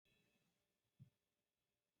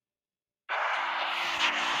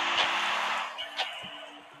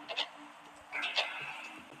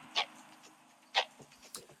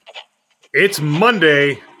It's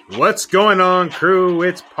Monday. What's going on, crew?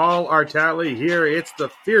 It's Paul Artali here. It's the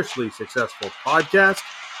Fiercely Successful Podcast.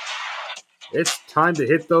 It's time to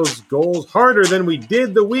hit those goals harder than we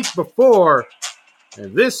did the week before.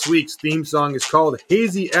 And this week's theme song is called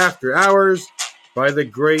Hazy After Hours by the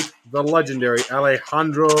great, the legendary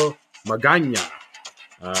Alejandro Magana.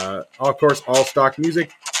 Of course, all stock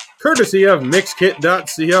music, courtesy of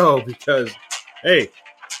Mixkit.co, because, hey,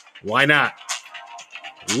 why not?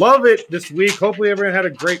 Love it this week. Hopefully everyone had a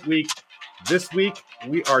great week. This week,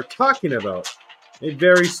 we are talking about a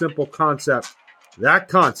very simple concept. That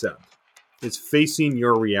concept is facing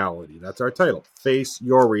your reality. That's our title. Face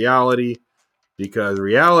your reality, because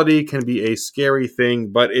reality can be a scary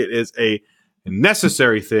thing, but it is a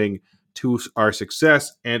necessary thing to our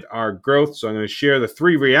success and our growth. So I'm going to share the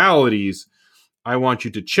 3 realities I want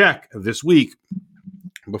you to check this week.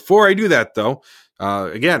 Before I do that, though,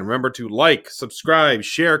 again, remember to like, subscribe,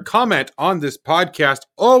 share, comment on this podcast.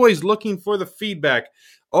 Always looking for the feedback,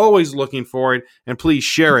 always looking for it, and please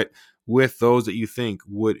share it with those that you think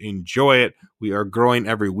would enjoy it. We are growing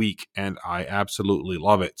every week, and I absolutely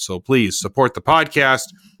love it. So please support the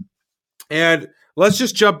podcast. And let's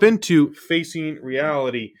just jump into facing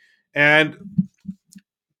reality. And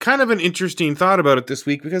kind of an interesting thought about it this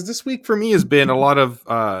week, because this week for me has been a lot of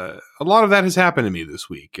that has happened to me this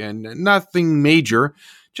week, and nothing major,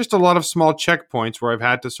 just a lot of small checkpoints where I've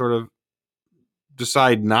had to sort of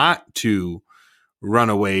decide not to run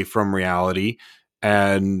away from reality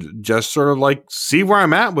and just sort of like see where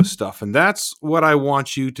I'm at with stuff. And that's what I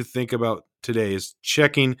want you to think about today, is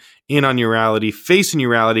checking in on your reality, facing your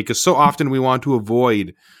reality, because so often we want to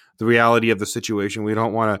avoid the reality of the situation. We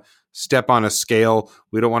don't want to step on a scale.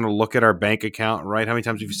 We don't want to look at our bank account, right? How many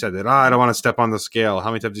times have you said that? I don't want to step on the scale.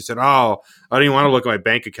 How many times have you said, I don't even want to look at my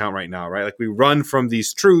bank account right now, right? Like, we run from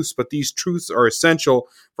these truths, but these truths are essential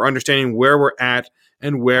for understanding where we're at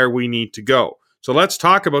and where we need to go. So let's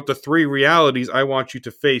talk about the 3 realities I want you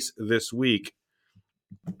to face this week.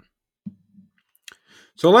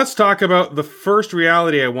 So let's talk about the first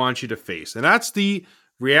reality I want you to face, and that's the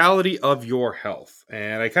reality of your health.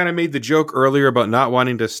 And I kind of made the joke earlier about not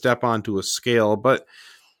wanting to step onto a scale, but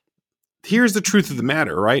here's the truth of the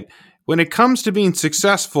matter, right? When it comes to being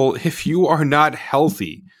successful, if you are not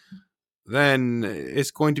healthy, then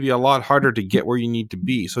it's going to be a lot harder to get where you need to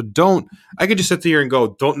be. So I could just sit here and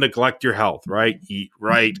go, don't neglect your health, right? Eat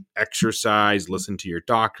right, exercise, listen to your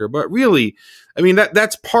doctor. But really, I mean,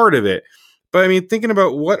 that's part of it. But I mean, thinking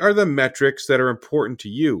about what are the metrics that are important to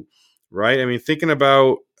you, right? I mean, thinking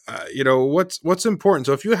about, what's important.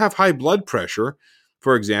 So if you have high blood pressure,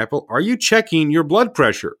 for example, are you checking your blood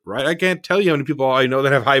pressure, right? I can't tell you how many people I know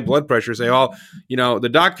that have high blood pressure say, the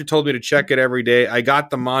doctor told me to check it every day. I got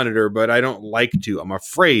the monitor, but I don't like to. I'm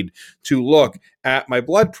afraid to look at my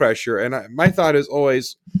blood pressure. And my thought is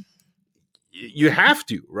always, you have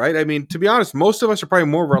to, right? I mean, to be honest, most of us are probably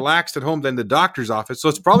more relaxed at home than the doctor's office. So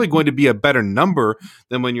it's probably going to be a better number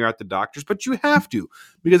than when you're at the doctor's, but you have to,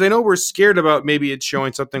 because I know we're scared about maybe it's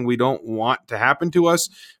showing something we don't want to happen to us,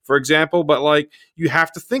 for example, but like, you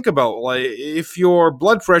have to think about, like, if your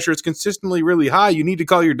blood pressure is consistently really high, you need to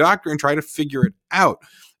call your doctor and try to figure it out.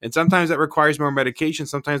 And sometimes that requires more medication.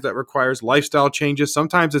 Sometimes that requires lifestyle changes.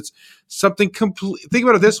 Sometimes it's something complete. Think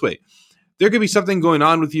about it this way. There could be something going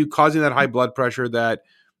on with you causing that high blood pressure that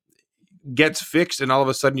gets fixed, and all of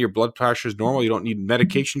a sudden your blood pressure is normal. You don't need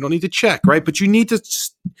medication. You don't need to check, right? But you need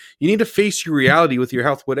to face your reality with your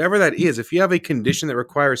health, whatever that is. If you have a condition that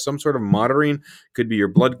requires some sort of monitoring, could be your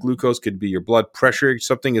blood glucose, could be your blood pressure,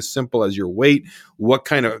 something as simple as your weight, what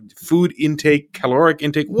kind of food intake, caloric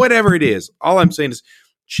intake, whatever it is. All I'm saying is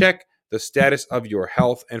check the status of your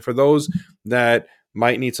health. And for those that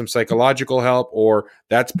might need some psychological help, or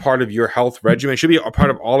that's part of your health regimen. It should be a part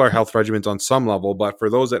of all our health regimens on some level, but for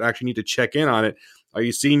those that actually need to check in on it, are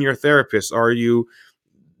you seeing your therapist? Are you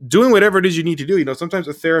doing whatever it is you need to do? Sometimes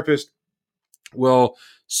a therapist will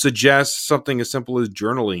suggest something as simple as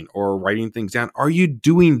journaling or writing things down. Are you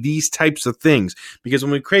doing these types of things? Because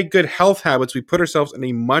when we create good health habits, we put ourselves in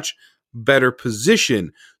a much better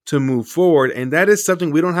position to move forward. And that is something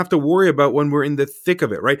we don't have to worry about when we're in the thick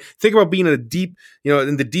of it, right? Think about being in the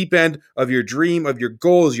deep end of your dream, of your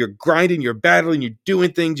goals. You're grinding, you're battling, you're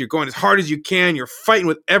doing things, you're going as hard as you can, you're fighting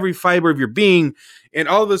with every fiber of your being. And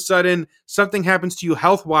all of a sudden, something happens to you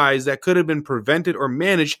health-wise that could have been prevented or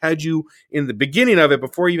managed had you, in the beginning of it,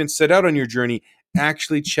 before you even set out on your journey,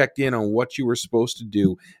 actually checked in on what you were supposed to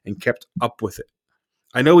do and kept up with it.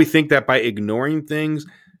 I know we think that by ignoring things,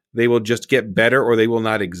 they will just get better or they will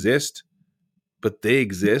not exist, but they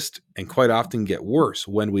exist and quite often get worse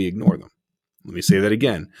when we ignore them. Let me say that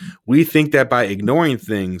again. We think that by ignoring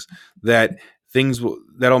things,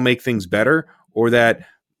 that'll make things better, or that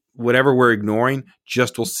whatever we're ignoring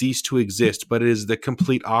just will cease to exist. But it is the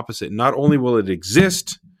complete opposite. Not only will it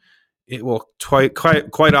exist, it will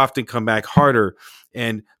quite often come back harder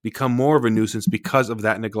and become more of a nuisance because of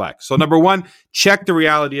that neglect. So number one, check the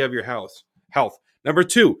reality of your health. Number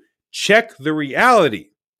two, check the reality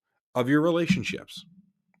of your relationships.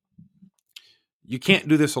 You can't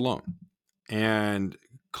do this alone. And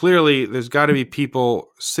clearly there's got to be people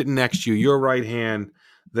sitting next to you, your right hand,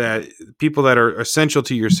 that people that are essential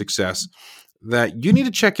to your success, that you need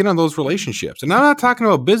to check in on those relationships. And I'm not talking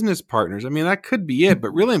about business partners. I mean, that could be it,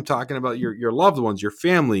 but really I'm talking about your loved ones, your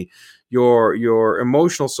family, your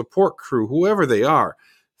emotional support crew, whoever they are.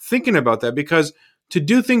 Thinking about that, because to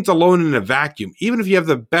do things alone in a vacuum, even if you have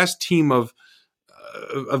the best team of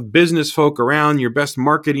business folk around, your best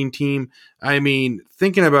marketing team, I mean,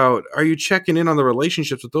 thinking about, are you checking in on the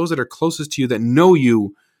relationships with those that are closest to you, that know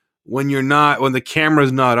you when the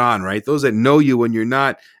camera's not on, right? Those that know you when you're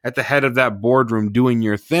not at the head of that boardroom doing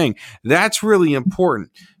your thing. That's really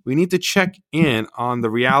important. We need to check in on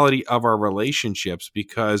the reality of our relationships,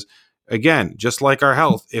 because again, just like our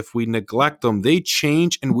health, if we neglect them, they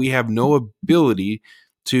change and we have no ability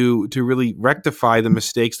to really rectify the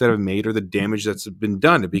mistakes that have made or the damage that's been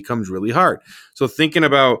done. It becomes really hard. So thinking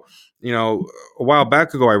about, a while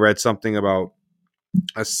back ago, I read something about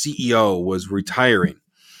a CEO was retiring,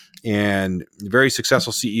 and very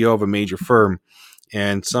successful CEO of a major firm,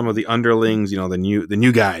 and some of the underlings, the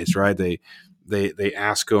new guys, right? They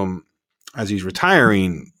ask him as he's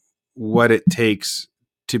retiring what it takes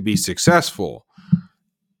to be successful,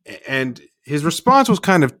 and his response was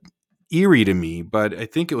kind of eerie to me, but I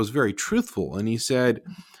think it was very truthful. And he said,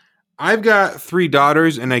 "I've got 3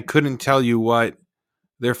 daughters, and I couldn't tell you what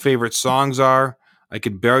their favorite songs are. I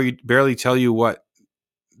could barely tell you what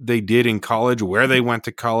they did in college, where they went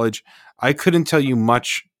to college. I couldn't tell you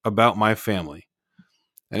much about my family."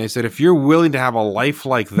 And I said, if you're willing to have a life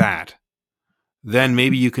like that, then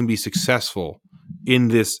maybe you can be successful in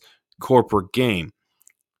this corporate game.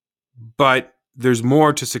 But there's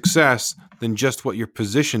more to success than just what your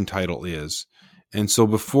position title is. And so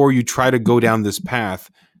before you try to go down this path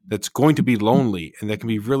that's going to be lonely and that can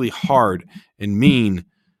be really hard and mean,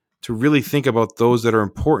 to really think about those that are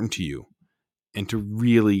important to you, and to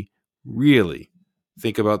really, really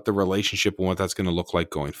think about the relationship and what that's going to look like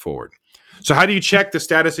going forward. So how do you check the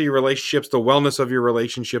status of your relationships, the wellness of your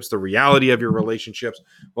relationships, the reality of your relationships?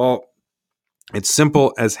 Well, it's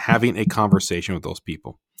simple as having a conversation with those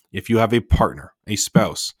people. If you have a partner, a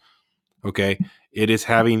spouse, okay, it is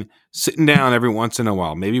sitting down every once in a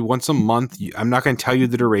while, maybe once a month. I'm not going to tell you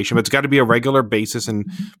the duration, but it's got to be a regular basis, and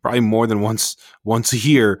probably more than once a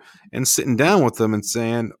year, and sitting down with them and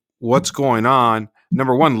saying, what's going on?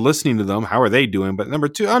 Number one, listening to them. How are they doing? But number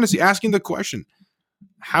two, honestly, asking the question,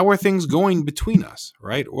 how are things going between us,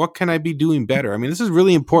 right? What can I be doing better? I mean, this is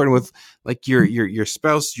really important with like your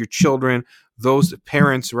spouse, your children, those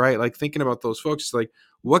parents, right? Like thinking about those folks, it's like,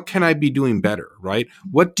 what can I be doing better, right?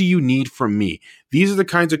 What do you need from me? These are the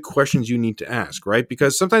kinds of questions you need to ask, right?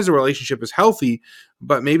 Because sometimes the relationship is healthy,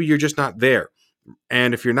 but maybe you're just not there.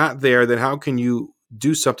 And if you're not there, then how can you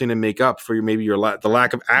do something to make up for the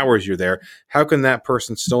lack of hours you're there? How can that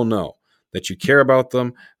person still know that you care about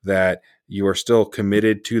them, that you are still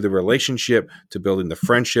committed to the relationship, to building the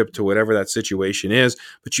friendship, to whatever that situation is?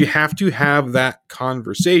 But you have to have that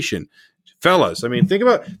conversation. Fellas, I mean, think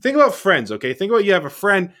about friends, okay? Think about, you have a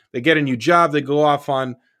friend, they get a new job, they go off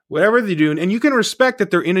on whatever they're doing, and you can respect that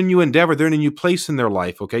they're in a new endeavor, they're in a new place in their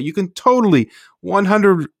life, okay? You can totally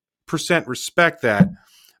 100% respect that.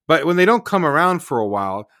 But when they don't come around for a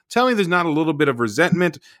while, tell me there's not a little bit of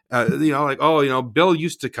resentment, Bill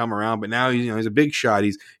used to come around, but now he's a big shot.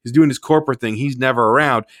 He's doing his corporate thing. He's never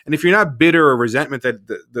around. And if you're not bitter or resentment that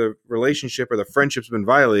the relationship or the friendship's been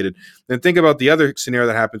violated, then think about the other scenario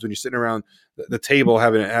that happens when you're sitting around the table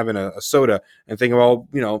having a soda and think, well,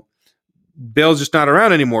 Bill's just not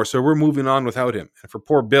around anymore, so we're moving on without him. And for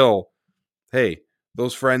poor Bill, hey,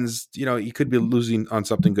 those friends, you could be losing on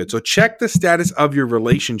something good. So check the status of your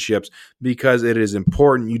relationships, because it is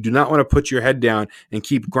important. You do not want to put your head down and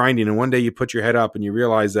keep grinding, and one day you put your head up and you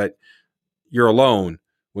realize that you're alone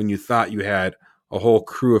when you thought you had a whole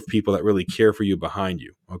crew of people that really care for you behind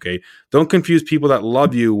you, okay? Don't confuse people that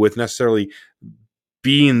love you with necessarily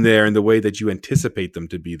being there in the way that you anticipate them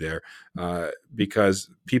to be there, because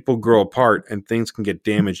people grow apart and things can get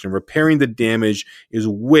damaged, and repairing the damage is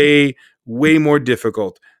way more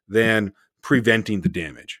difficult than preventing the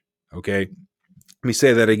damage. Okay. Let me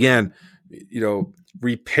say that again.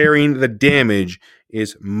 repairing the damage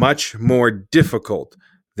is much more difficult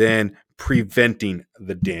than preventing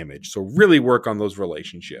the damage. So really work on those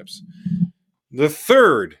relationships. The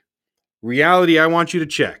third reality I want you to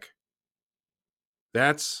check,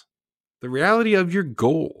 that's the reality of your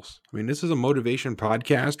goals. I mean, this is a motivation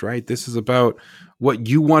podcast, right? This is about what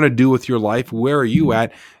you want to do with your life. Where are you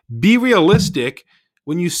at? Be realistic.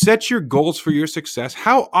 When you set your goals for your success,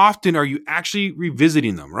 how often are you actually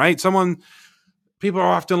revisiting them, right? People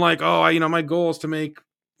are often like, oh, my goal is to make,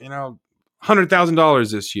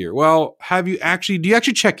 $100,000 this year. Well, do you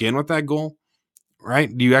actually check in with that goal,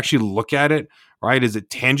 right? Do you actually look at it, right? Is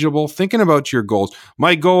it tangible? Thinking about your goals.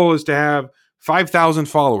 My goal is to have 5,000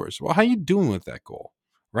 followers. Well, how are you doing with that goal,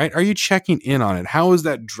 right? Are you checking in on it? How is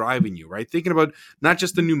that driving you, right? Thinking about not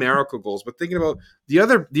just the numerical goals, but thinking about the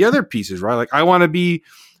other pieces, right? Like I want to be,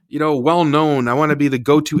 well known. I want to be the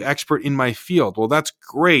go-to expert in my field. Well, that's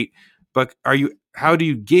great, but how do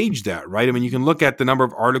you gauge that, right? I mean, you can look at the number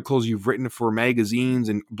of articles you've written for magazines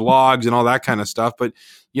and blogs and all that kind of stuff, but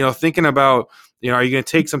thinking about, are you going to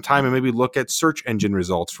take some time and maybe look at search engine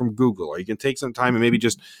results from Google? Or you can take some time and maybe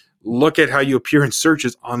just look at how you appear in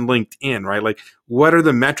searches on LinkedIn, right? Like, what are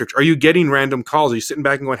the metrics? Are you getting random calls? Are you sitting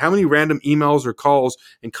back and going, how many random emails or calls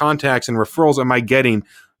and contacts and referrals am I getting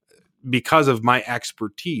because of my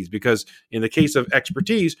expertise? Because in the case of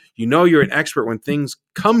expertise, you're an expert when things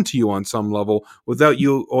come to you on some level without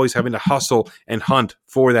you always having to hustle and hunt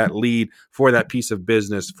for that lead, for that piece of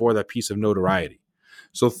business, for that piece of notoriety.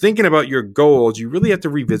 So thinking about your goals, you really have to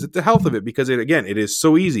revisit the health of it, because it is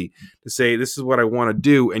so easy to say, this is what I want to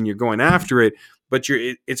do, and you're going after it, but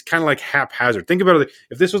it's kind of like haphazard. Think about it.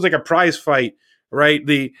 If this was like a prize fight, right?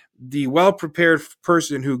 The well-prepared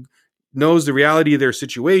person who knows the reality of their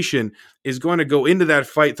situation is going to go into that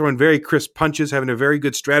fight throwing very crisp punches, having a very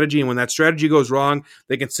good strategy. And when that strategy goes wrong,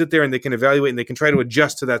 they can sit there and they can evaluate and they can try to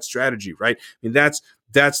adjust to that strategy, right? I mean, that's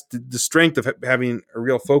the strength of having a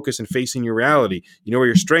real focus and facing your reality. You know where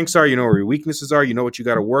your strengths are, you know where your weaknesses are, you know what you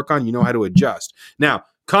got to work on, you know how to adjust. Now,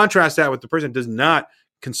 contrast that with the person that does not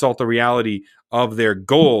consult the reality of their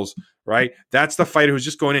goals, right? That's the fighter who's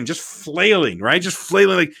just going in, just flailing, right? Just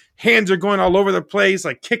flailing, like hands are going all over the place,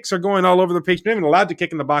 like kicks are going all over the place. They're not even allowed to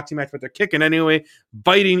kick in the boxing match, but they're kicking anyway,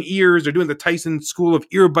 biting ears. They're doing the Tyson school of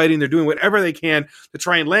ear biting. They're doing whatever they can to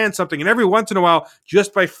try and land something. And every once in a while,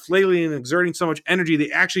 just by flailing and exerting so much energy,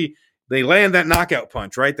 they land that knockout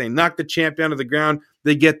punch, right? They knock the champ down to the ground.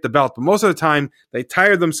 They get the belt. But most of the time, they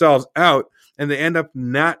tire themselves out and they end up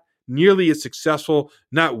not nearly as successful,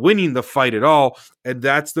 not winning the fight at all. And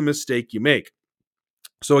that's the mistake you make.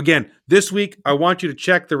 So again, this week, I want you to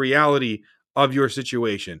check the reality of your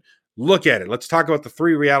situation. Look at it. Let's talk about the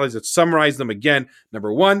three realities. Let's summarize them again.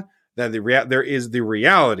 Number one, that there is the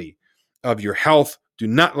reality of your health. Do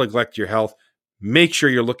not neglect your health. Make sure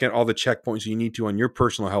you're looking at all the checkpoints you need to on your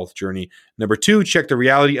personal health journey. Number two, check the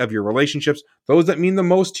reality of your relationships, those that mean the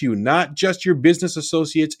most to you, not just your business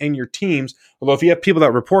associates and your teams. Although if you have people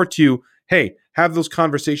that report to you, hey, have those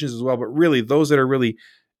conversations as well. But really, those that are really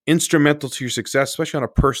instrumental to your success, especially on a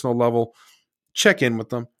personal level, check in with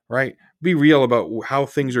them, right? Be real about how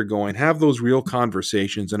things are going. Have those real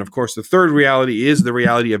conversations. And of course, the third reality is the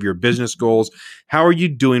reality of your business goals. How are you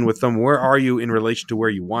doing with them? Where are you in relation to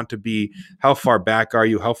where you want to be? How far back are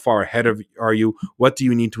you? How far ahead are you? What do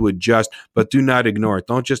you need to adjust? But do not ignore it.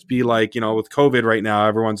 Don't just be like, with COVID right now,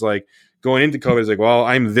 everyone's like, going into COVID is like, well,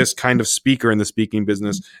 I'm this kind of speaker in the speaking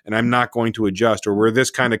business and I'm not going to adjust, or we're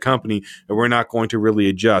this kind of company and we're not going to really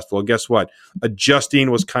adjust. Well, guess what?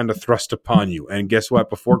 Adjusting was kind of thrust upon you. And guess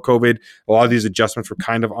what? Before COVID, a lot of these adjustments were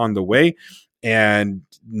kind of on the way. And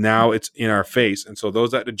now it's in our face. And so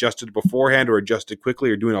those that adjusted beforehand or adjusted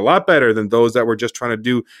quickly are doing a lot better than those that were just trying to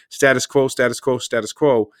do status quo.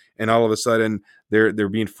 And all of a sudden they're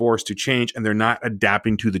being forced to change, and they're not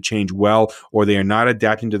adapting to the change well, or they are not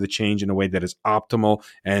adapting to the change in a way that is optimal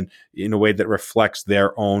and in a way that reflects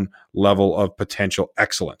their own level of potential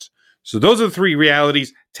excellence. So those are the three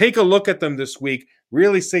realities. Take a look at them this week.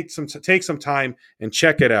 Really take some time and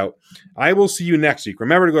check it out. I will see you next week.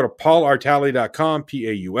 Remember to go to paulartale.com,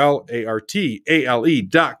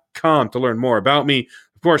 paulartale.com to learn more about me.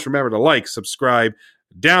 Of course, remember to like, subscribe,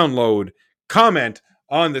 download, comment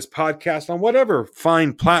on this podcast on whatever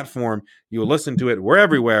fine platform you listen to it. We're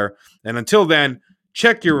everywhere. And until then,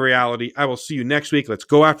 check your reality. I will see you next week. Let's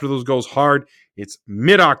go after those goals hard. It's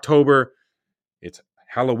mid-October. It's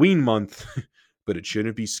Halloween month, but it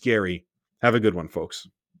shouldn't be scary. Have a good one, folks.